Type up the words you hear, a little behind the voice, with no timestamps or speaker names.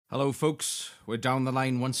Hello folks, we're down the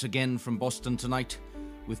line once again from Boston tonight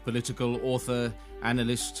with political author,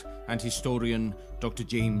 analyst and historian Dr.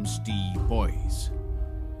 James D. Boys.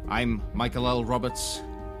 I'm Michael L. Roberts.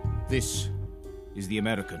 This is the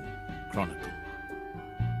American Chronicle.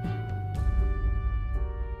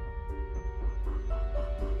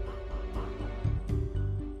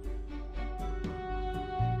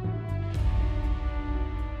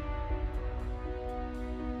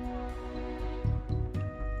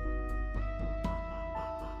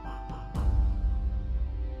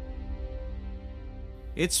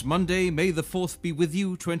 It's Monday, May the 4th be with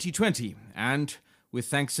you, 2020, and with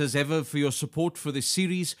thanks as ever for your support for this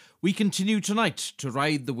series, we continue tonight to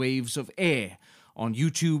ride the waves of air on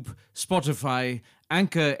YouTube, Spotify,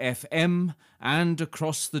 Anchor FM, and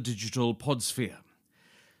across the digital podsphere.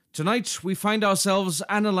 Tonight, we find ourselves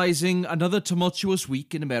analysing another tumultuous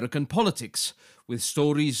week in American politics, with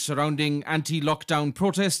stories surrounding anti-lockdown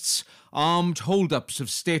protests, armed hold-ups of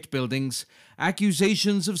state buildings,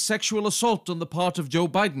 accusations of sexual assault on the part of Joe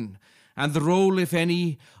Biden, and the role, if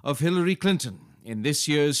any, of Hillary Clinton in this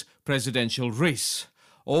year's presidential race,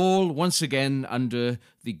 all once again under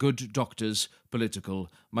the good doctor's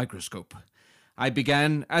political microscope. I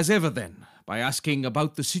began, as ever then, by asking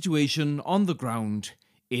about the situation on the ground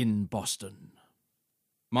in Boston.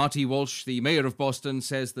 Marty Walsh, the mayor of Boston,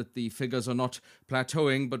 says that the figures are not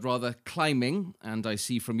plateauing but rather climbing, and I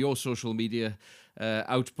see from your social media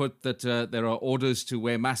output that there are orders to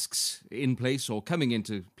wear masks in place or coming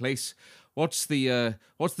into place. What's the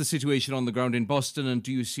situation on the ground in Boston, and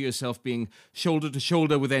do you see yourself being shoulder to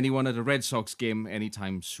shoulder with anyone at a Red Sox game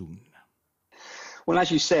anytime soon? Well, as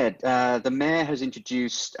you said, the mayor has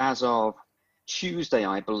introduced, as of Tuesday,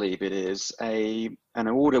 I believe it is, an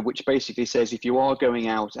order which basically says if you are going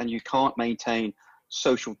out and you can't maintain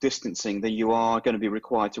social distancing, then you are going to be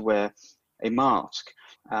required to wear a mask.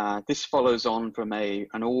 This follows on from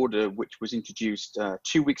an order which was introduced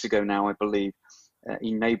 2 weeks ago now, I believe,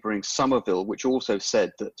 in neighbouring Somerville, which also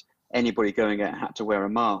said that anybody going out had to wear a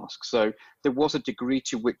mask. So there was a degree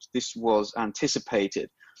to which this was anticipated.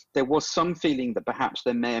 There was some feeling that perhaps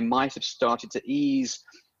the mayor might have started to ease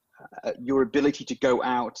your ability to go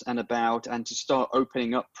out and about and to start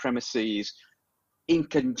opening up premises in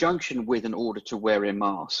conjunction with an order to wear a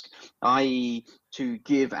mask, i.e. to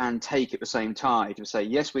give and take at the same time, to say,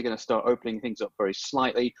 yes, we're going to start opening things up very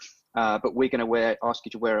slightly, but we're going to ask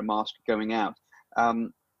you to wear a mask going out.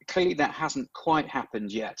 Clearly that hasn't quite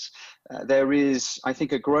happened yet. There is, I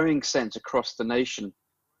think, a growing sense across the nation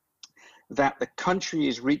that the country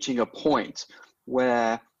is reaching a point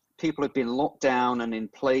where people have been locked down and in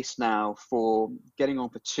place now for getting on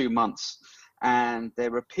for 2 months. And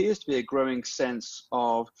there appears to be a growing sense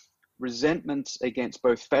of resentment against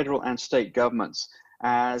both federal and state governments,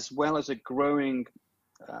 as well as a growing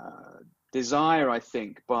desire, I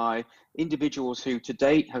think, by individuals who to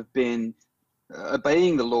date have been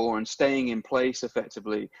obeying the law and staying in place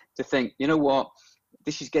effectively, to think, you know what,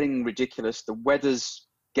 this is getting ridiculous. The weather's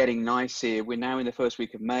getting nice here. We're now in the first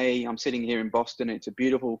week of May. I'm sitting here in Boston. It's a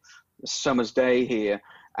beautiful summer's day here.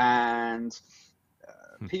 And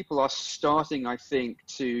people are starting, I think,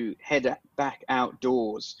 to head back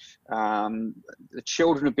outdoors. The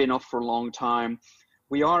children have been off for a long time.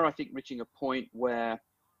 We are, I think, reaching a point where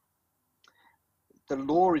the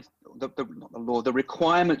law is, the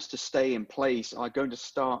requirements to stay in place are going to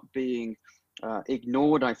start being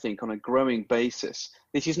ignored, I think, on a growing basis.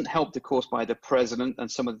 This isn't helped, of course, by the president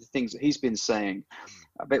and some of the things that he's been saying.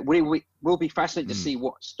 But we will be fascinated to see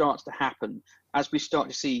what starts to happen as we start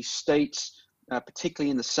to see states,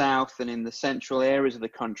 particularly in the south and in the central areas of the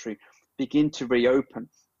country, begin to reopen.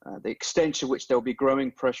 The extent to which there will be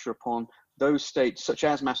growing pressure upon those states, such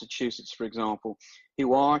as Massachusetts, for example,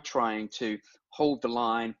 who are trying to hold the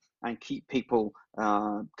line and keep people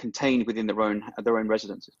contained within their own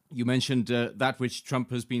residences. You mentioned that which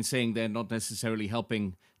Trump has been saying they're not necessarily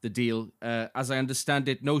helping the deal. As I understand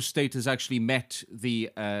it, no state has actually met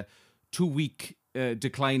the 2-week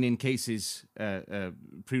decline in cases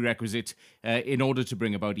prerequisite in order to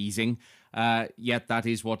bring about easing. Yet that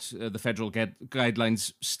is what the federal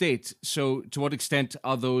guidelines state. So to what extent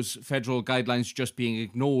are those federal guidelines just being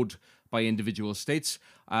ignored by individual states,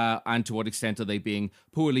 and to what extent are they being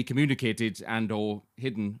poorly communicated and or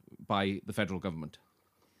hidden by the federal government?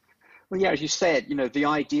 Well, yeah, as you said, the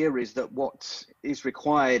idea is that what is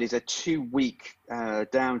required is a 2-week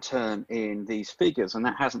downturn in these figures, and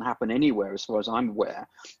that hasn't happened anywhere as far as I'm aware.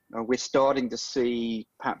 We're starting to see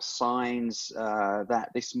perhaps signs that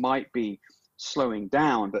this might be slowing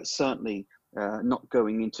down, but certainly not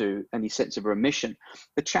going into any sense of remission.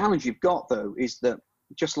 The challenge you've got, though, is that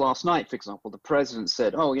just last night, for example, the president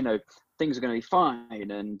said, oh, things are going to be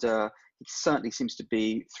fine. And he certainly seems to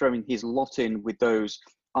be throwing his lot in with those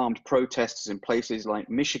armed protesters in places like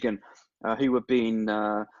Michigan, who have been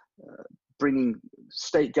bringing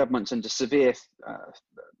state governments into severe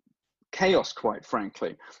chaos, quite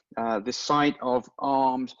frankly. The sight of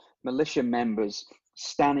armed militia members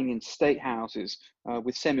standing in state houses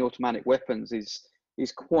with semi-automatic weapons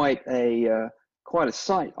is quite a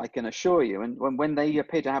sight, I can assure you. And when they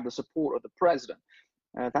appear to have the support of the president,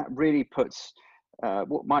 that really puts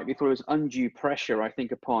what might be thought as undue pressure, I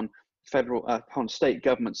think, upon state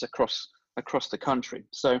governments across the country.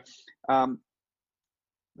 So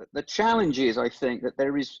the challenge is, I think, that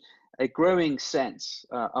there is a growing sense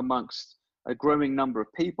amongst a growing number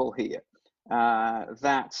of people here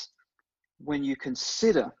that when you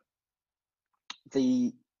consider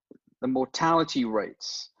the mortality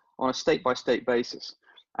rates on a state-by-state basis,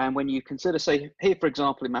 and when you consider, say, here, for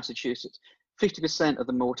example, in Massachusetts, 50% of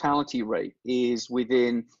the mortality rate is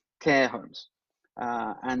within care homes.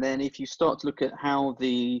 And then if you start to look at how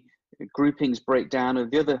the groupings break down of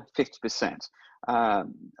the other 50%,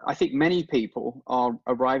 I think many people are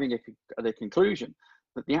arriving at the conclusion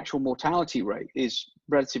that the actual mortality rate is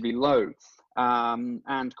relatively low.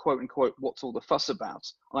 And quote unquote, what's all the fuss about?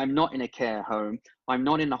 I'm not in a care home. I'm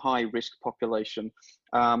not in a high risk population.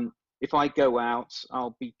 If I go out,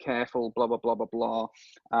 I'll be careful, blah, blah, blah, blah, blah.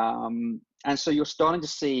 And so you're starting to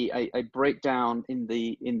see a breakdown in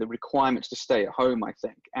the requirements to stay at home, I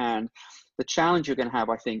think. And the challenge you're going to have,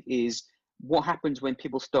 I think, is what happens when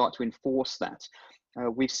people start to enforce that.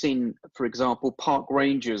 We've seen, for example, park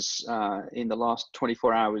rangers in the last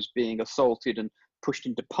 24 hours being assaulted and pushed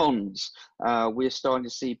into ponds. We're starting to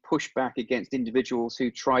see pushback against individuals who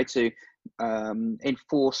try to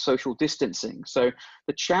enforce social distancing. So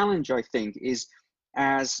the challenge, I think, is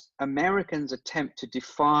as Americans attempt to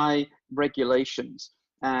defy regulations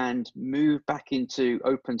and move back into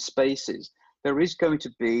open spaces, there is going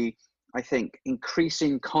to be, I think,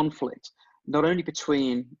 increasing conflict, not only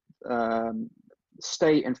between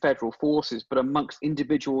state and federal forces, but amongst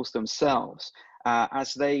individuals themselves,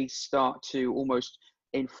 as they start to almost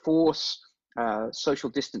enforce social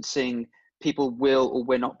distancing. People will or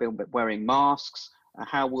will not be wearing masks.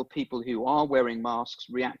 How will people who are wearing masks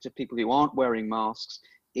react to people who aren't wearing masks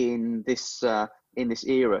in this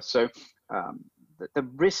era? So the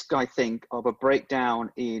risk, I think, of a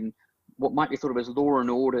breakdown in what might be thought of as law and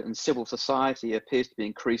order and civil society appears to be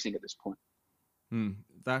increasing at this point.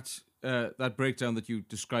 That breakdown that you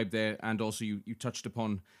described there, and also you touched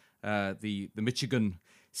upon the Michigan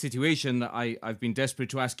situation. I've been desperate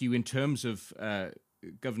to ask you in terms of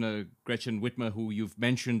Governor Gretchen Whitmer, who you've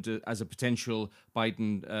mentioned as a potential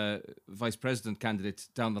Biden vice president candidate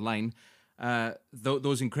down the line.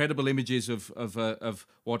 Those incredible images of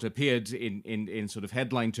what appeared in sort of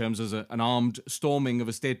headline terms as an armed storming of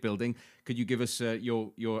a state building. Could you give us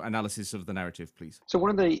your analysis of the narrative, please? So one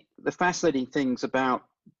of the fascinating things about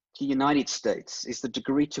the United States is the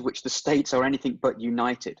degree to which the states are anything but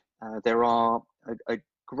united. There are a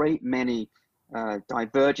great many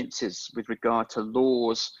divergences with regard to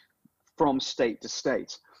laws from state to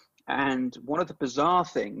state. And one of the bizarre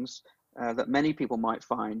things that many people might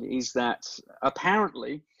find is that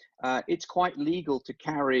apparently it's quite legal to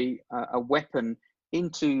carry a weapon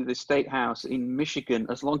into the state house in Michigan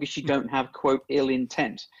as long as you don't have, quote, ill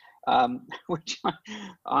intent, which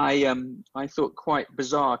I thought quite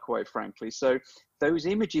bizarre, quite frankly. So those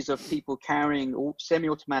images of people carrying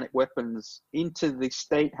semi-automatic weapons into the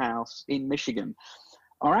state house in Michigan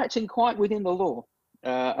are acting quite within the law,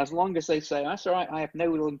 as long as they say, that's all right, I have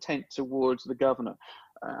no ill intent towards the governor.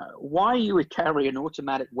 Why you would carry an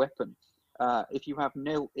automatic weapon if you have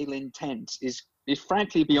no ill intent is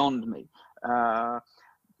frankly beyond me.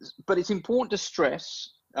 But it's important to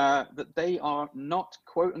stress that they are not,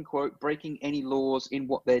 quote unquote, breaking any laws in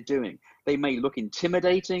what they're doing. They may look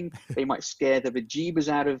intimidating. They might scare the bejeebers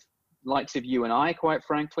out of likes of you and I, quite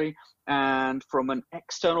frankly. And from an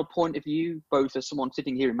external point of view, both as someone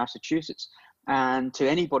sitting here in Massachusetts and to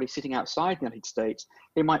anybody sitting outside the United States,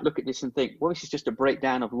 they might look at this and think, well, this is just a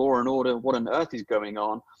breakdown of law and order. What on earth is going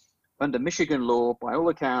on? Under Michigan law, by all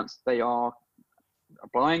accounts, they are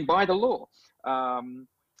abiding by the law.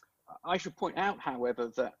 I should point out, however,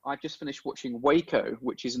 that I've just finished watching Waco,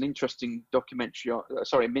 which is an interesting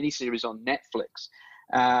miniseries on Netflix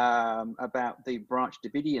about the Branch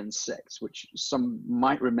Davidian sects, which some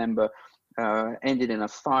might remember ended in a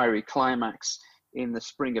fiery climax in the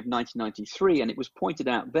spring of 1993. And it was pointed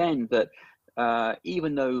out then that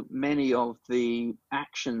even though many of the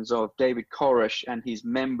actions of David Koresh and his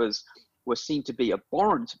members were seen to be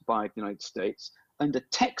abhorrent by the United States, under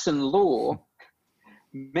Texan law,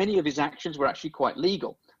 many of his actions were actually quite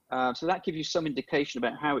legal. So that gives you some indication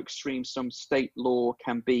about how extreme some state law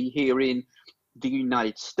can be here in the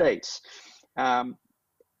United States.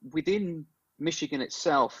 Within Michigan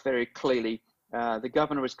itself, very clearly, the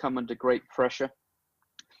governor has come under great pressure.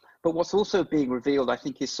 But what's also being revealed, I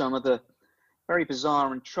think, is some of the very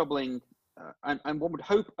bizarre and troubling, and one would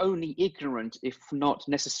hope only ignorant, if not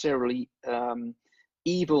necessarily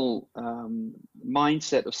evil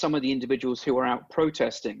mindset of some of the individuals who are out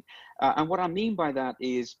protesting. And what I mean by that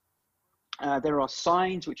is there are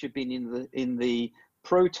signs which have been in the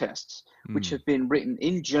protests, which have been written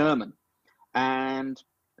in German, and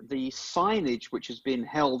the signage which has been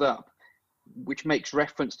held up, which makes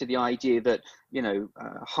reference to the idea that, you know,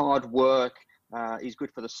 hard work is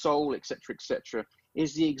good for the soul, etc., etc.,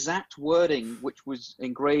 is the exact wording which was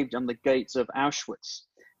engraved on the gates of Auschwitz.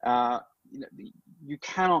 You know, you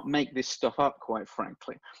cannot make this stuff up, quite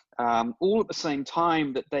frankly. All at the same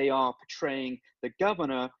time that they are portraying the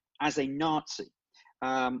governor as a Nazi.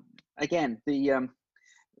 Again, the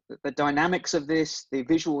dynamics of this, the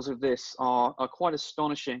visuals of this are quite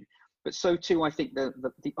astonishing, but so too, I think,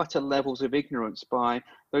 the utter levels of ignorance by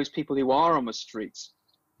those people who are on the streets.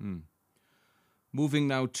 Moving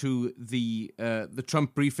now to the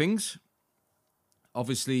Trump briefings.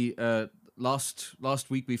 Obviously, last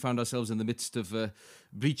week we found ourselves in the midst of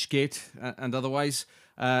Breachgate and otherwise.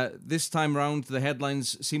 This time round, the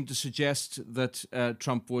headlines seem to suggest that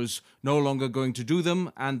Trump was no longer going to do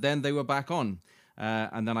them, and then they were back on.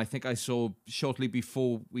 And then I think I saw shortly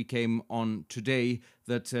before we came on today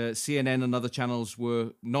that CNN and other channels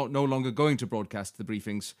were no longer going to broadcast the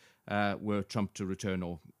briefings were Trump to return,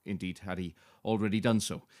 or indeed had he already done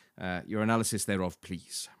so. Your analysis thereof,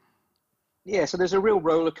 please. Yeah, so there's a real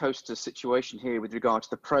roller coaster situation here with regard to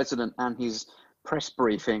the president and his press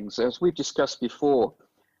briefings. As we've discussed before,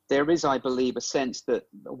 there is, I believe, a sense that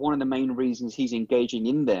one of the main reasons he's engaging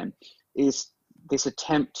in them is this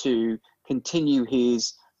attempt to continue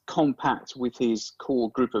his compact with his core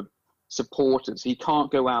group of supporters. He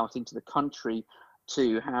can't go out into the country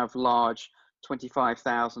to have large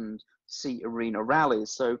 25,000 seat arena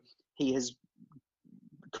rallies. So he has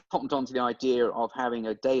cottoned onto the idea of having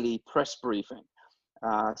a daily press briefing,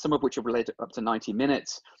 some of which are related up to 90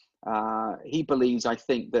 minutes. He believes, I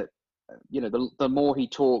think, that you know, the more he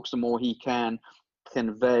talks, the more he can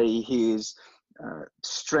convey his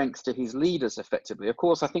strength to his leaders effectively. Of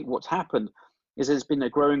course, I think what's happened is there's been a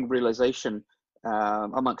growing realization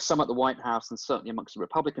amongst some at the White House and certainly amongst the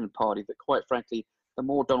Republican Party that, quite frankly, the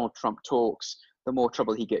more Donald Trump talks, the more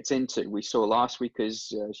trouble he gets into. We saw last week,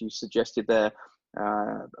 as you suggested there,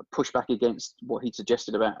 pushback against what he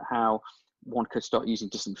suggested about how one could start using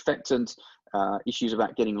disinfectant, issues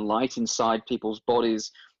about getting light inside people's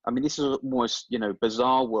bodies. I mean, this is almost, you know,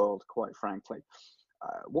 bizarre world, quite frankly.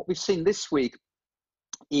 What we've seen this week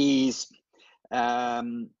is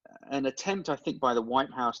an attempt, I think, by the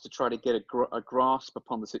White House to try to get a grasp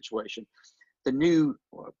upon the situation. The new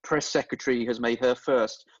press secretary has made her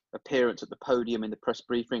first appearance at the podium in the press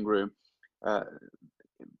briefing room,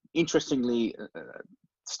 interestingly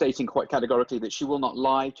stating quite categorically that she will not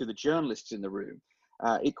lie to the journalists in the room.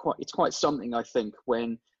 It's quite something, I think,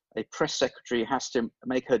 when a press secretary has to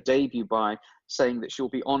make her debut by saying that she'll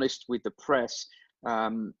be honest with the press.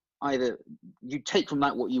 Either you take from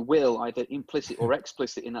that what you will, either implicit or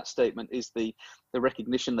explicit in that statement is the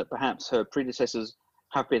recognition that perhaps her predecessors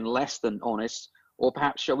have been less than honest, or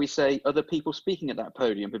perhaps, shall we say, other people speaking at that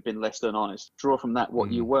podium have been less than honest. Draw from that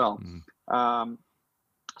what you will.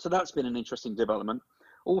 So that's been an interesting development.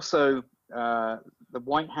 Also, the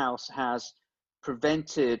White House has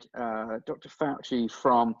prevented Dr. Fauci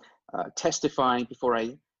from testifying before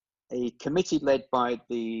a committee led by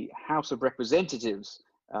the House of Representatives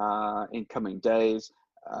in coming days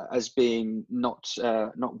as being not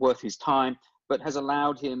worth his time, but has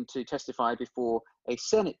allowed him to testify before a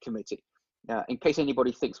Senate committee. In case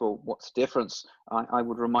anybody thinks, well, what's the difference? I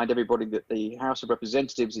would remind everybody that the House of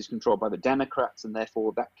Representatives is controlled by the Democrats, and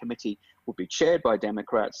therefore that committee will be chaired by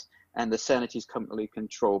Democrats, and the Senate is currently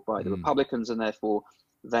controlled by the Republicans, and therefore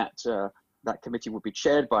that committee would be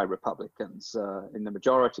chaired by Republicans in the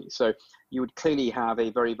majority. So you would clearly have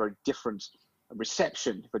a very, very different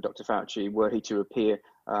reception for Dr. Fauci were he to appear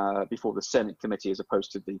before the Senate committee as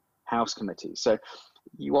opposed to the House committee. So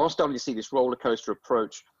you are starting to see this roller coaster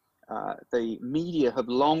approach. The media have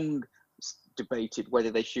long debated whether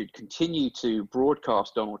they should continue to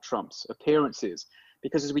broadcast Donald Trump's appearances,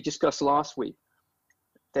 because as we discussed last week,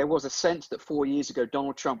 there was a sense that 4 years ago,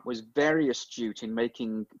 Donald Trump was very astute in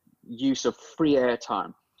making use of free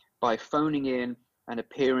airtime by phoning in and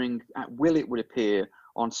appearing at will, it would appear,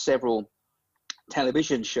 on several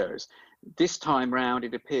television shows. This time round,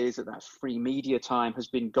 it appears that that free media time has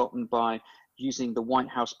been gotten by using the White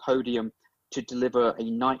House podium to deliver a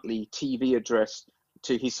nightly TV address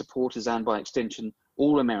to his supporters and, by extension,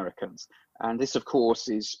 all Americans. And this, of course,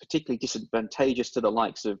 is particularly disadvantageous to the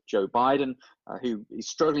likes of Joe Biden, who is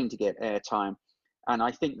struggling to get airtime. And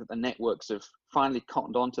I think that the networks have finally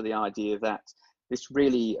cottoned on to the idea that this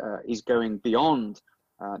really is going beyond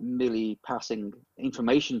merely passing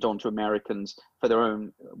information on to Americans for their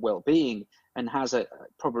own well-being, and has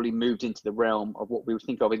probably moved into the realm of what we would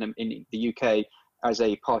think of in the UK as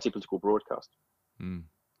a party political broadcast. Mm.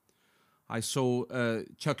 I saw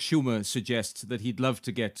Chuck Schumer suggest that he'd love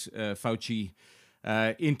to get Fauci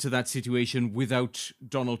into that situation without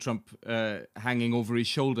Donald Trump hanging over his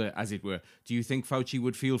shoulder, as it were. Do you think Fauci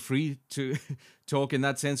would feel free to talk in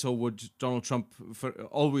that sense, or would Donald Trump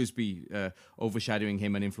always be overshadowing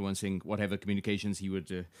him and influencing whatever communications he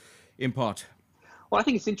would impart? Well, I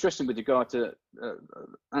think it's interesting with regard to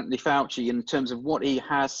Anthony Fauci in terms of what he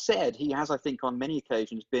has said. He has, I think, on many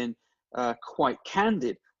occasions been quite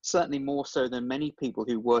candid, certainly more so than many people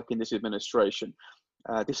who work in this administration.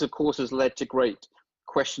 This, of course, has led to great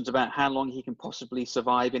questions about how long he can possibly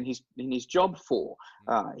survive in his job for.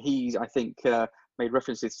 He, I think, made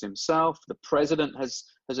references to himself. The president has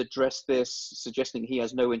addressed this, suggesting he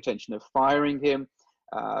has no intention of firing him.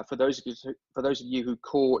 For those of you who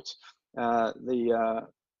caught the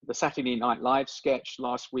Saturday Night Live sketch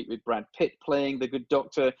last week with Brad Pitt playing the good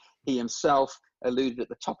doctor, he himself alluded at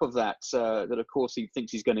the top of that that of course he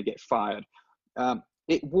thinks he's going to get fired.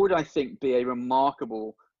 It would, I think, be a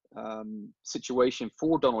remarkable situation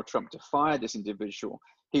for Donald Trump to fire this individual,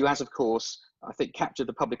 who has, of course, I think, captured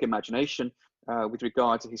the public imagination with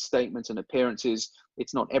regard to his statements and appearances.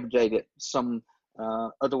 It's not every day that some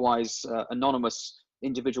otherwise anonymous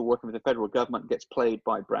individual working with the federal government gets played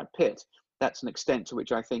by Brad Pitt. That's an extent to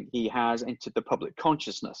which I think he has entered the public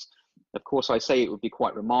consciousness. Of course, I say it would be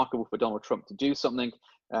quite remarkable for Donald Trump to do something.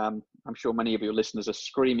 I'm sure many of your listeners are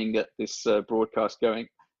screaming at this broadcast going,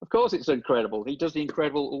 of course it's incredible. He does the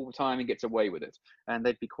incredible all the time and gets away with it. And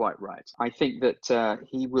they'd be quite right. I think that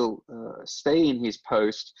he will stay in his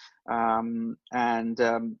post. Hey,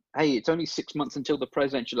 it's only 6 months until the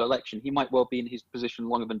presidential election. He might well be in his position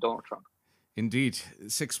longer than Donald Trump. Indeed,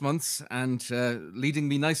 6 months, and leading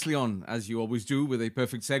me nicely on, as you always do, with a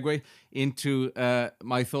perfect segue into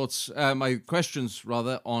my thoughts, my questions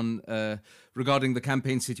rather, on regarding the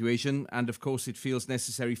campaign situation. And of course, it feels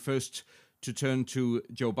necessary first to turn to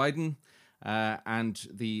Joe Biden and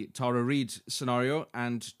the Tara Reid scenario,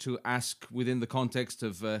 and to ask, within the context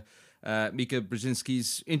of Mika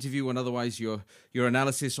Brzezinski's interview and otherwise your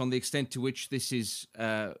analysis on the extent to which this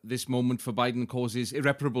moment for Biden causes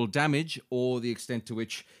irreparable damage, or the extent to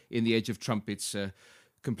which, in the age of Trump, it's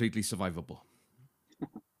completely survivable.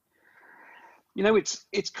 You know,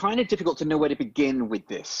 it's kind of difficult to know where to begin with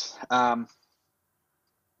this.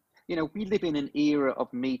 You know, we live in an era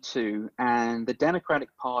of Me Too, and the Democratic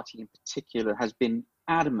Party in particular has been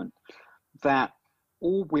adamant that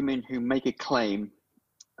all women who make a claim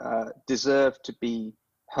deserve to be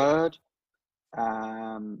heard,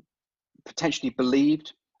 potentially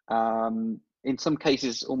believed, in some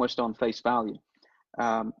cases almost on face value.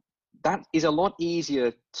 That is a lot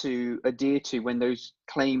easier to adhere to when those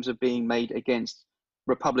claims are being made against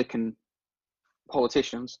Republican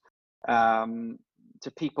politicians, to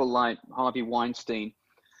people like Harvey Weinstein,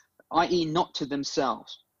 i.e. not to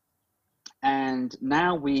themselves. And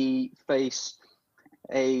now we face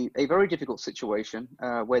a very difficult situation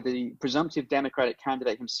where the presumptive Democratic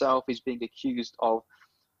candidate himself is being accused of,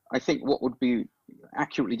 I think, what would be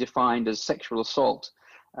accurately defined as sexual assault.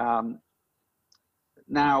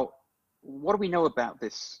 Now, what do we know about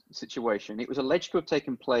this situation? It was alleged to have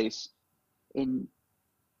taken place in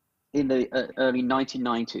the early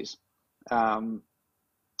 1990s.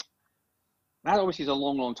 That obviously is a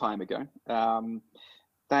long, long time ago.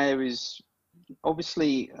 There is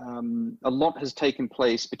obviously a lot has taken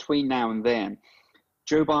place between now and then.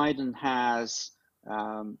 Joe Biden has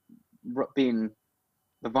been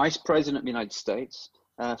the vice president of the United States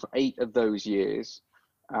for 8 of those years.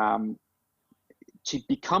 To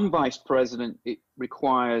become vice president, it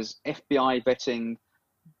requires FBI vetting,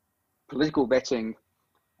 political vetting,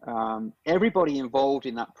 everybody involved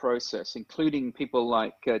in that process, including people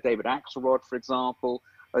like David Axelrod, for example,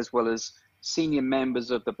 as well as senior members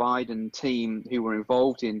of the Biden team who were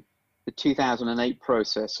involved in the 2008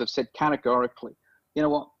 process, have said categorically, you know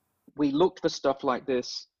what, we looked for stuff like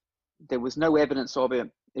this. There was no evidence of it.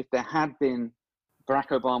 If there had been, Barack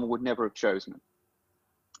Obama would never have chosen it.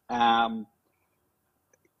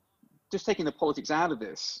 just taking the politics out of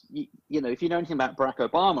this, you know, if you know anything about Barack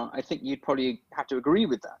Obama, I think you'd probably have to agree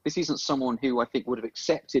with that. This isn't someone who I think would have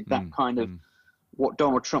accepted that kind of what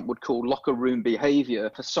Donald Trump would call locker room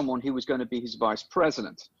behavior for someone who was going to be his vice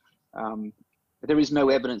president. There is no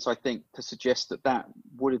evidence, I think, to suggest that that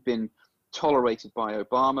would have been tolerated by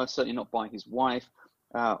Obama, certainly not by his wife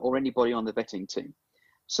or anybody on the vetting team.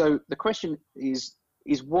 So the question is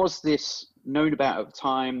was this known about at the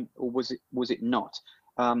time, or was it not?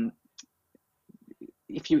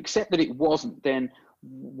 If you accept that it wasn't, then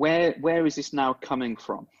where is this now coming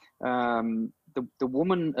from? The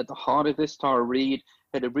woman at the heart of this, Tara Reid,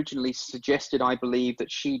 had originally suggested, I believe,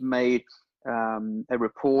 that she'd made a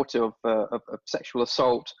report of sexual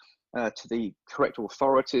assault to the correct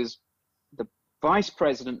authorities. The vice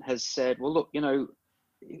president has said, well, look, you know,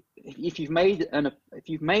 if you've made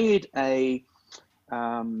a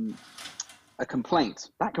complaint,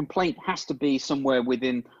 that complaint has to be somewhere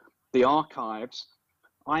within the archives.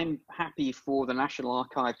 I'm happy for the National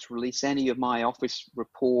Archive to release any of my office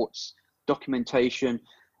reports, documentation,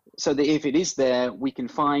 so that if it is there, we can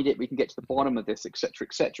find it, we can get to the bottom of this, etc.,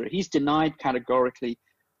 etc. He's denied categorically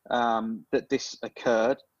that this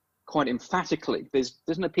occurred, quite emphatically. There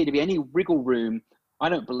doesn't appear to be any wriggle room, I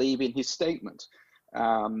don't believe, in his statement.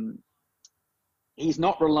 He's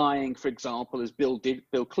not relying, for example, as Bill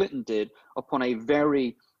Clinton did, upon a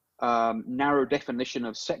very narrow definition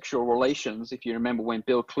of sexual relations. If you remember when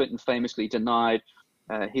Bill Clinton famously denied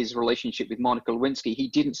his relationship with Monica Lewinsky, he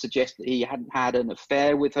didn't suggest that he hadn't had an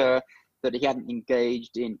affair with her, that he hadn't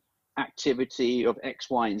engaged in activity of X,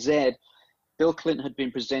 Y, and Z. Bill Clinton had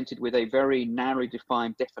been presented with a very narrowly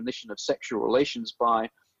defined definition of sexual relations by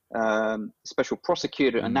special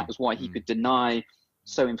prosecutor, and that was why he could deny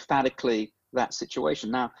so emphatically that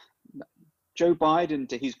situation. Now, Joe Biden,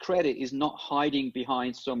 to his credit, is not hiding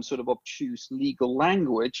behind some sort of obtuse legal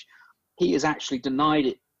language. He has actually denied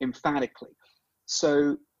it emphatically.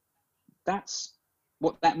 So that's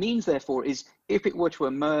what that means, therefore, is if it were to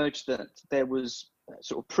emerge that there was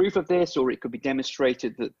sort of proof of this, or it could be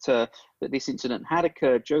demonstrated that this incident had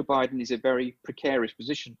occurred, Joe Biden is a very precarious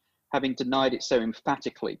position, having denied it so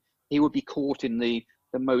emphatically. He would be caught in the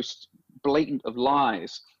most blatant of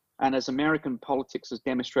lies. And as American politics has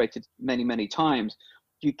demonstrated many, many times,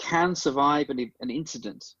 you can survive an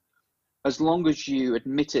incident as long as you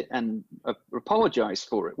admit it and apologize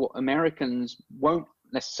for it. What Americans won't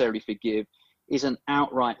necessarily forgive is an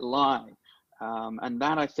outright lie. And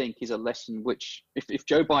that, I think, is a lesson which, if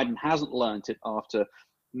Joe Biden hasn't learned it after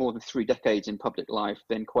more than 3 decades in public life,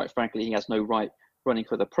 then quite frankly, he has no right running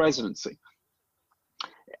for the presidency.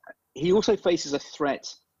 He also faces a threat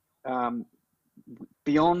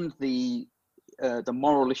beyond the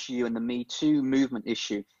moral issue and the Me Too movement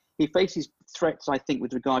issue. He faces threats, I think,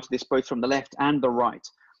 with regard to this, both from the left and the right.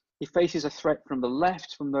 He faces a threat from the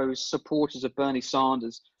left, from those supporters of Bernie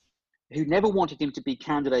Sanders, who never wanted him to be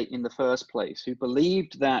candidate in the first place, who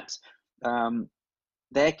believed that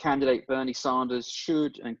their candidate, Bernie Sanders,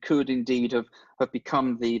 should and could indeed have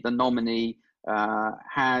become the nominee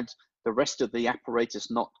had the rest of the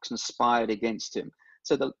apparatus not conspired against him.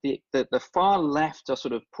 So the far left are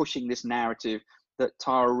sort of pushing this narrative that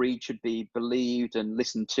Tara Reid should be believed and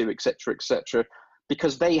listened to, et cetera,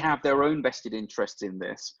 because they have their own vested interests in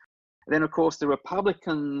this. And then, of course, the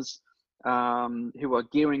Republicans who are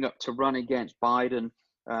gearing up to run against Biden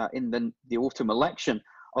in the autumn election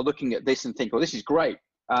are looking at this and think, well, this is great.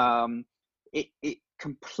 It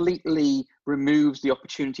completely removes the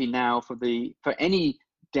opportunity now for any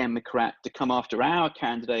Democrat to come after our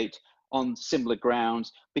candidate on similar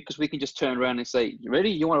grounds, because we can just turn around and say, you ready?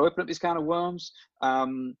 You want to open up this can of worms?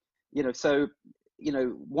 So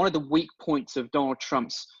one of the weak points of Donald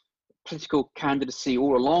Trump's political candidacy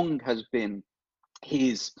all along has been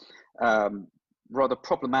his rather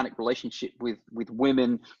problematic relationship with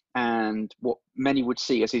women and what many would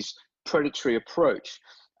see as his predatory approach.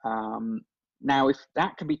 Now, if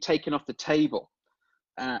that can be taken off the table,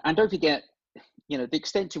 and don't forget, the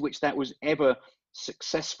extent to which that was ever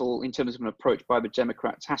successful in terms of an approach by the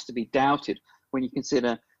Democrats has to be doubted when you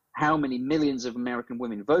consider how many millions of American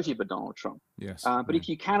women voted for Donald Trump. Yes. But if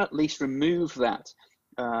you can at least remove that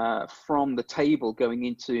from the table going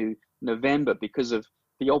into November because of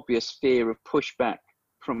the obvious fear of pushback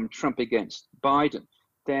from Trump against Biden,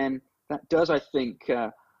 then that does, I think,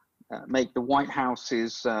 make the White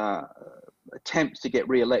House's attempts to get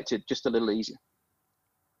reelected just a little easier.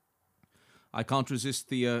 I can't resist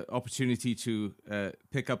the opportunity to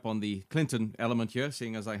pick up on the Clinton element here,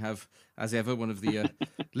 seeing as I have, as ever, one of the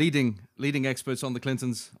leading experts on the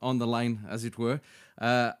Clintons on the line, as it were.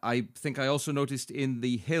 I think I also noticed in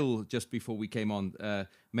the Hill, just before we came on,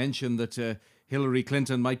 mention that Hillary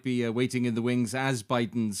Clinton might be waiting in the wings as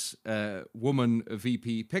Biden's woman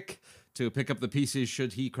VP pick to pick up the pieces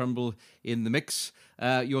should he crumble in the mix.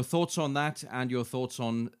 Your thoughts on that, and your thoughts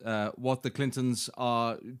on what the Clintons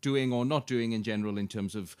are doing or not doing in general in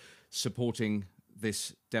terms of supporting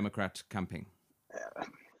this Democrat campaign?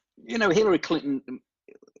 Hillary Clinton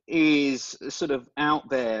is sort of out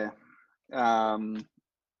there,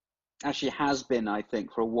 as she has been, I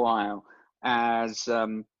think, for a while, as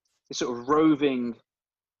a sort of roving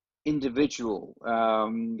individual.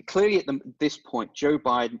 Clearly at this point, Joe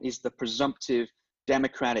Biden is the presumptive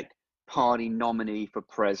Democratic Party nominee for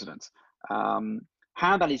president.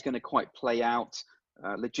 How that is going to quite play out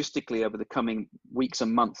logistically over the coming weeks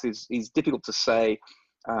and months is difficult to say.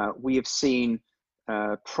 We have seen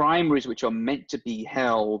primaries which are meant to be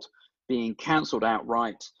held being cancelled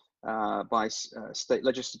outright by state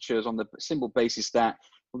legislatures on the simple basis that,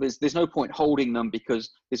 well, there's no point holding them because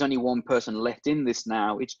there's only one person left in this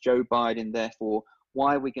now. It's Joe Biden. Therefore,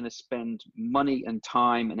 why are we going to spend money and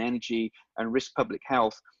time and energy and risk public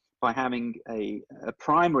health by having a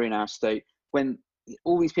primary in our state when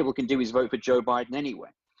all these people can do is vote for Joe Biden anyway?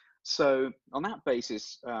 So on that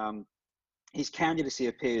basis, his candidacy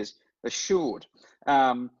appears assured.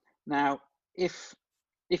 Now, if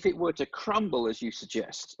it were to crumble, as you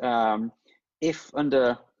suggest, if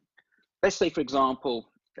under, let's say, for example,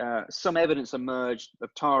 some evidence emerged of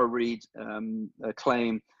Tara Reid's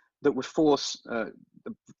claim that would force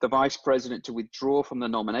the vice president to withdraw from the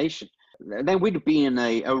nomination, then we'd be in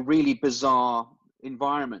a really bizarre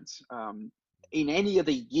environment. In any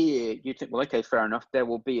other year, you'd think, well, okay, fair enough, there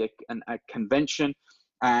will be a convention,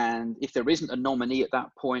 and if there isn't a nominee at that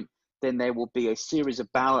point, then there will be a series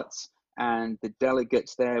of ballots, and the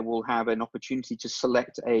delegates there will have an opportunity to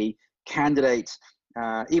select a candidate,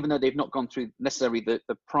 even though they've not gone through necessarily the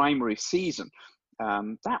primary season.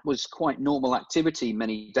 That was quite normal activity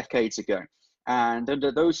many decades ago. And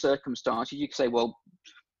under those circumstances, you could say, well,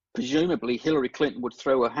 presumably Hillary Clinton would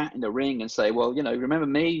throw her hat in the ring and say, well, remember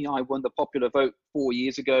me? I won the popular vote 4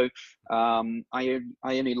 years ago. I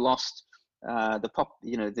only lost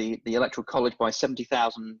the electoral college by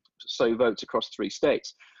 70,000 so votes across 3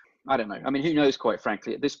 states. I don't know. I mean, who knows, quite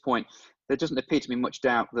frankly. At this point, there doesn't appear to be much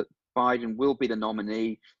doubt that Biden will be the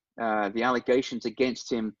nominee. The allegations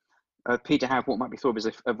against him appear to have what might be thought of as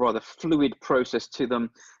a rather fluid process to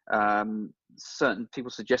them. Certain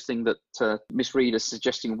people suggesting that Miss Reid is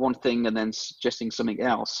suggesting one thing and then suggesting something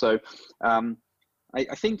else. So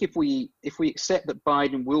I think if we accept that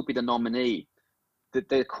Biden will be the nominee,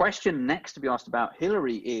 the question next to be asked about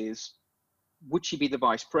Hillary is, would she be the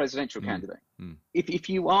vice presidential candidate? If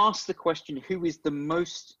you ask the question, who is the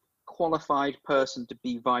most qualified person to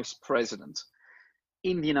be vice president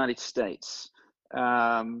in the United States,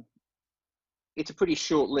 it's a pretty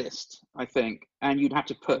short list, I think, and you'd have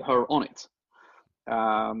to put her on it,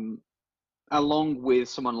 along with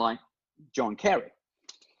someone like John Kerry.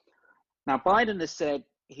 Now, Biden has said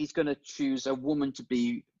he's going to choose a woman to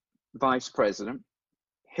be vice president.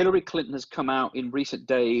 Hillary Clinton has come out in recent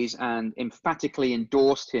days and emphatically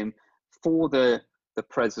endorsed him for the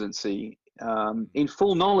presidency, in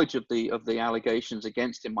full knowledge of the allegations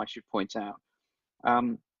against him, I should point out.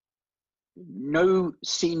 No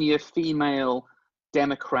senior female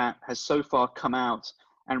Democrat has so far come out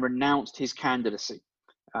and renounced his candidacy.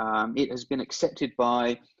 It has been accepted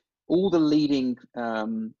by all the leading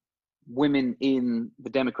women in the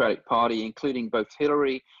Democratic Party, including both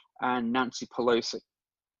Hillary and Nancy Pelosi.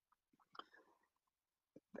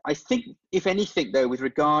 I think, if anything, though, with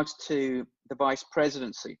regards to the vice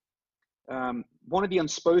presidency, one of the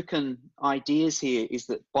unspoken ideas here is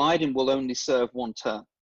that Biden will only serve one term.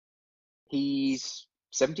 He's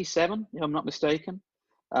 77, if I'm not mistaken.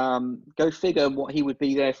 Go figure what he would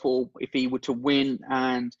be there for if he were to win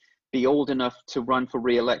and be old enough to run for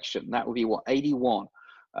re-election. That would be, 81?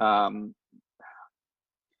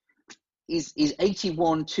 Is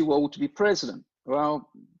 81 too old to be president? Well,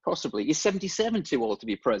 possibly. Is 77 too old to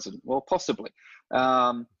be president? Well, possibly.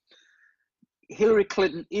 Hillary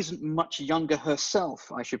Clinton isn't much younger herself,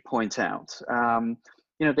 I should point out.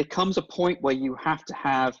 There comes a point where you have to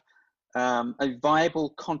have a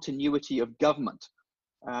viable continuity of government.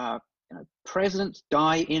 Presidents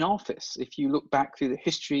die in office. If you look back through the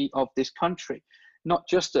history of this country, not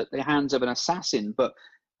just at the hands of an assassin, but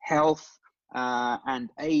health and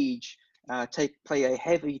age play a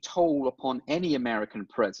heavy toll upon any American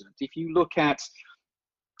president. If you look at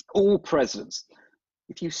all presidents,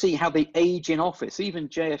 if you see how they age in office, even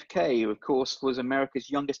JFK, who of course was America's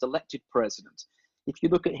youngest elected president. If you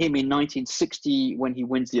look at him in 1960 when he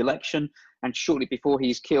wins the election, and shortly before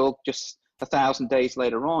he's killed, just 1,000 days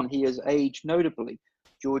later on, he has aged notably.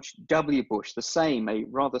 George W. Bush, the same, a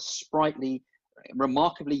rather sprightly,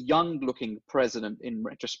 remarkably young-looking president in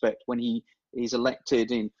retrospect when he is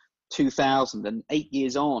elected in 2000, and 8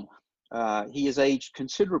 years on, he has aged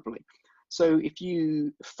considerably. So if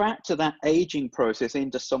you factor that aging process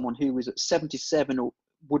into someone who is at 77 or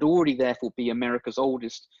would already therefore be America's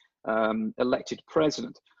oldest elected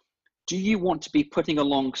president, do you want to be putting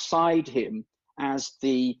alongside him as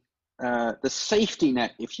the safety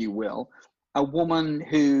net, if you will, a woman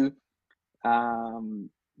who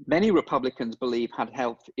many Republicans believe had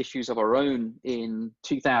health issues of her own in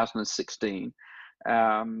 2016,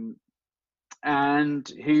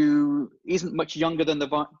 and who isn't much younger than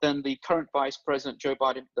the current Vice President Joe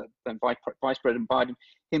Biden, than Vice President Biden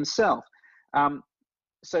himself.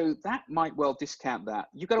 So that might well discount that.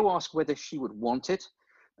 You've got to ask whether she would want it.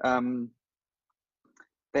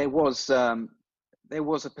 There was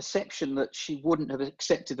a perception that she wouldn't have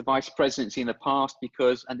accepted the vice presidency in the past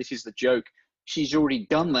because, and this is the joke, she's already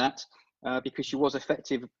done that because she was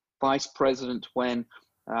effective vice president when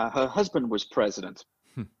her husband was president.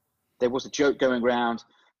 There was a joke going around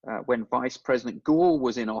when Vice President Gore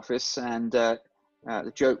was in office, and the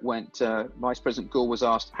joke went, Vice President Gore was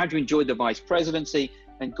asked, how do you enjoy the vice presidency?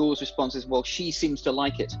 And Gore's response is, well, she seems to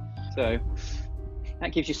like it. So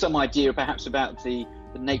that gives you some idea perhaps about the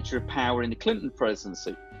nature of power in the Clinton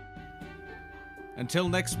presidency. Until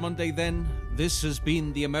next Monday then, this has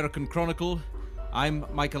been the American Chronicle. I'm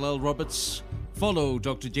Michael L. Roberts. Follow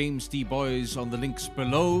Dr. James D. Boyes on the links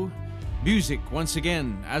below. Music, once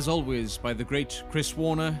again, as always, by the great Chris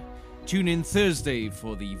Warner. Tune in Thursday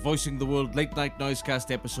for the Voicing the World Late Night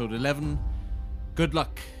Noisecast episode 11. Good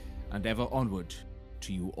luck, and ever onward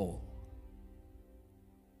to you all.